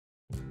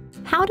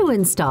How to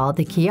install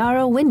the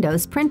Chiaro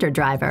Windows printer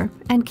driver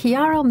and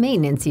Chiaro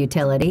maintenance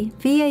utility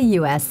via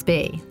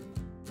USB.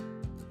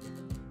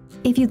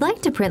 If you'd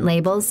like to print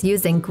labels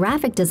using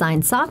graphic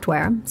design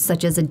software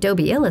such as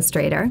Adobe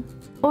Illustrator,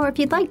 or if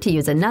you'd like to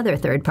use another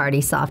third-party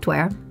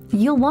software,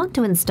 you'll want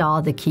to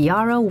install the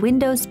Chiaro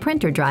Windows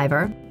printer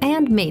driver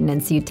and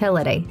maintenance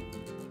utility.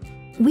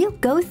 We'll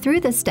go through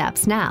the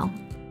steps now,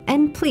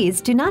 and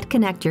please do not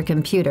connect your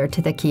computer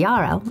to the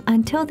Chiaro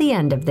until the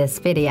end of this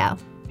video.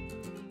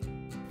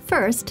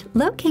 First,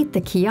 locate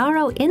the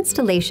Chiaro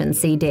installation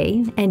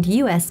CD and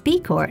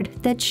USB cord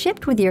that's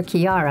shipped with your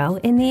Chiaro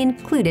in the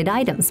included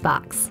items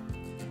box.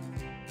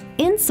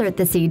 Insert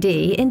the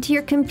CD into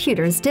your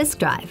computer's disk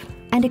drive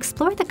and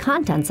explore the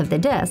contents of the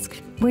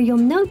disk, where you'll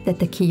note that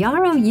the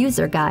Chiaro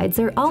user guides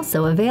are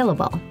also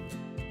available.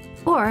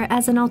 Or,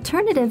 as an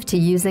alternative to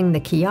using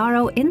the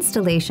Chiaro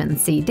installation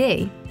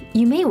CD,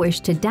 you may wish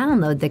to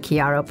download the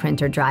Chiaro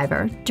printer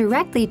driver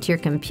directly to your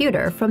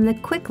computer from the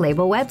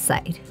QuickLabel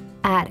website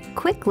at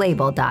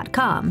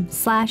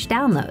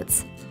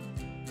quicklabel.com/downloads.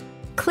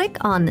 Click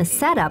on the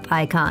Setup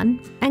icon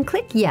and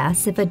click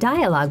Yes if a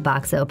dialog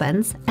box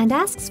opens and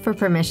asks for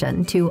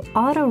permission to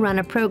auto-run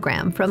a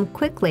program from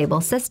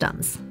QuickLabel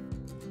Systems.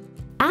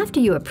 After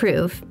you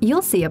approve,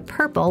 you'll see a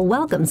purple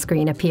welcome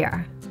screen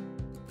appear.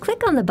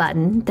 Click on the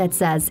button that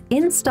says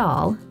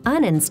Install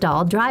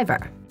Uninstall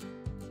Driver.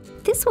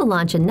 This will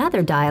launch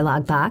another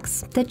dialog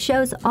box that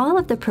shows all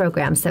of the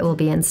programs that will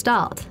be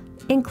installed,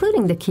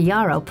 including the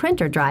Chiaro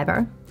printer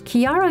driver,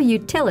 Chiaro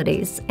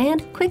utilities,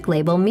 and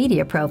QuickLabel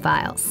media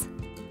profiles.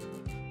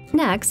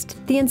 Next,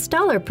 the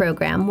installer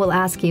program will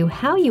ask you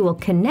how you will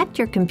connect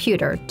your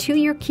computer to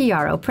your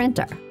Chiaro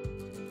printer.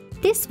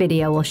 This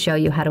video will show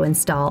you how to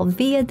install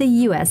via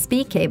the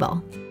USB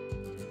cable.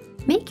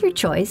 Make your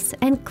choice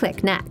and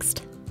click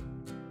Next.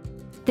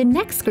 The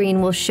next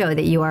screen will show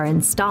that you are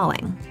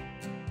installing.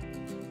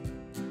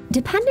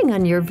 Depending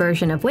on your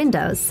version of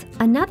Windows,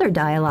 another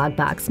dialog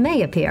box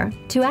may appear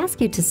to ask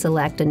you to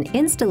select an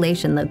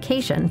installation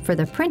location for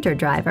the printer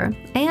driver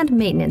and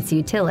maintenance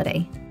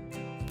utility.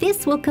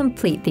 This will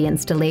complete the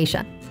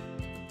installation.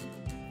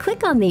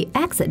 Click on the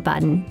Exit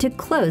button to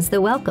close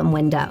the welcome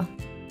window.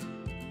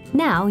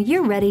 Now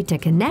you're ready to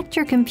connect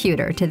your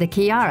computer to the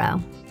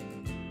Chiaro.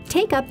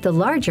 Take up the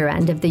larger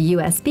end of the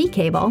USB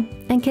cable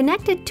and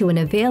connect it to an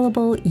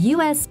available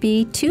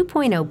USB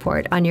 2.0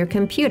 port on your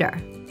computer.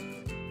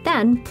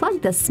 Then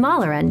plug the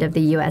smaller end of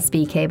the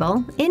USB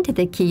cable into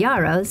the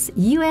Chiaro's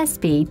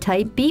USB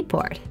Type-B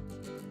port.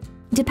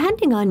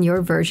 Depending on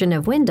your version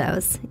of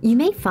Windows, you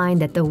may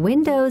find that the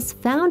Windows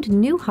Found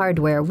New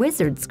Hardware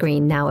wizard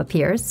screen now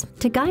appears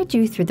to guide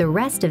you through the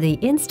rest of the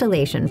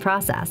installation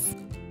process.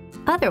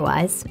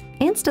 Otherwise,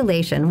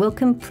 installation will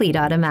complete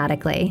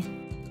automatically.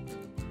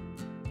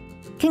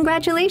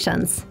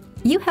 Congratulations!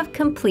 You have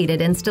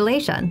completed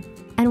installation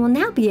and will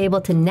now be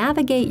able to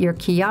navigate your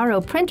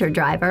Chiaro printer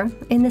driver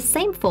in the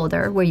same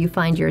folder where you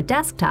find your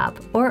desktop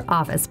or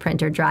office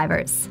printer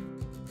drivers.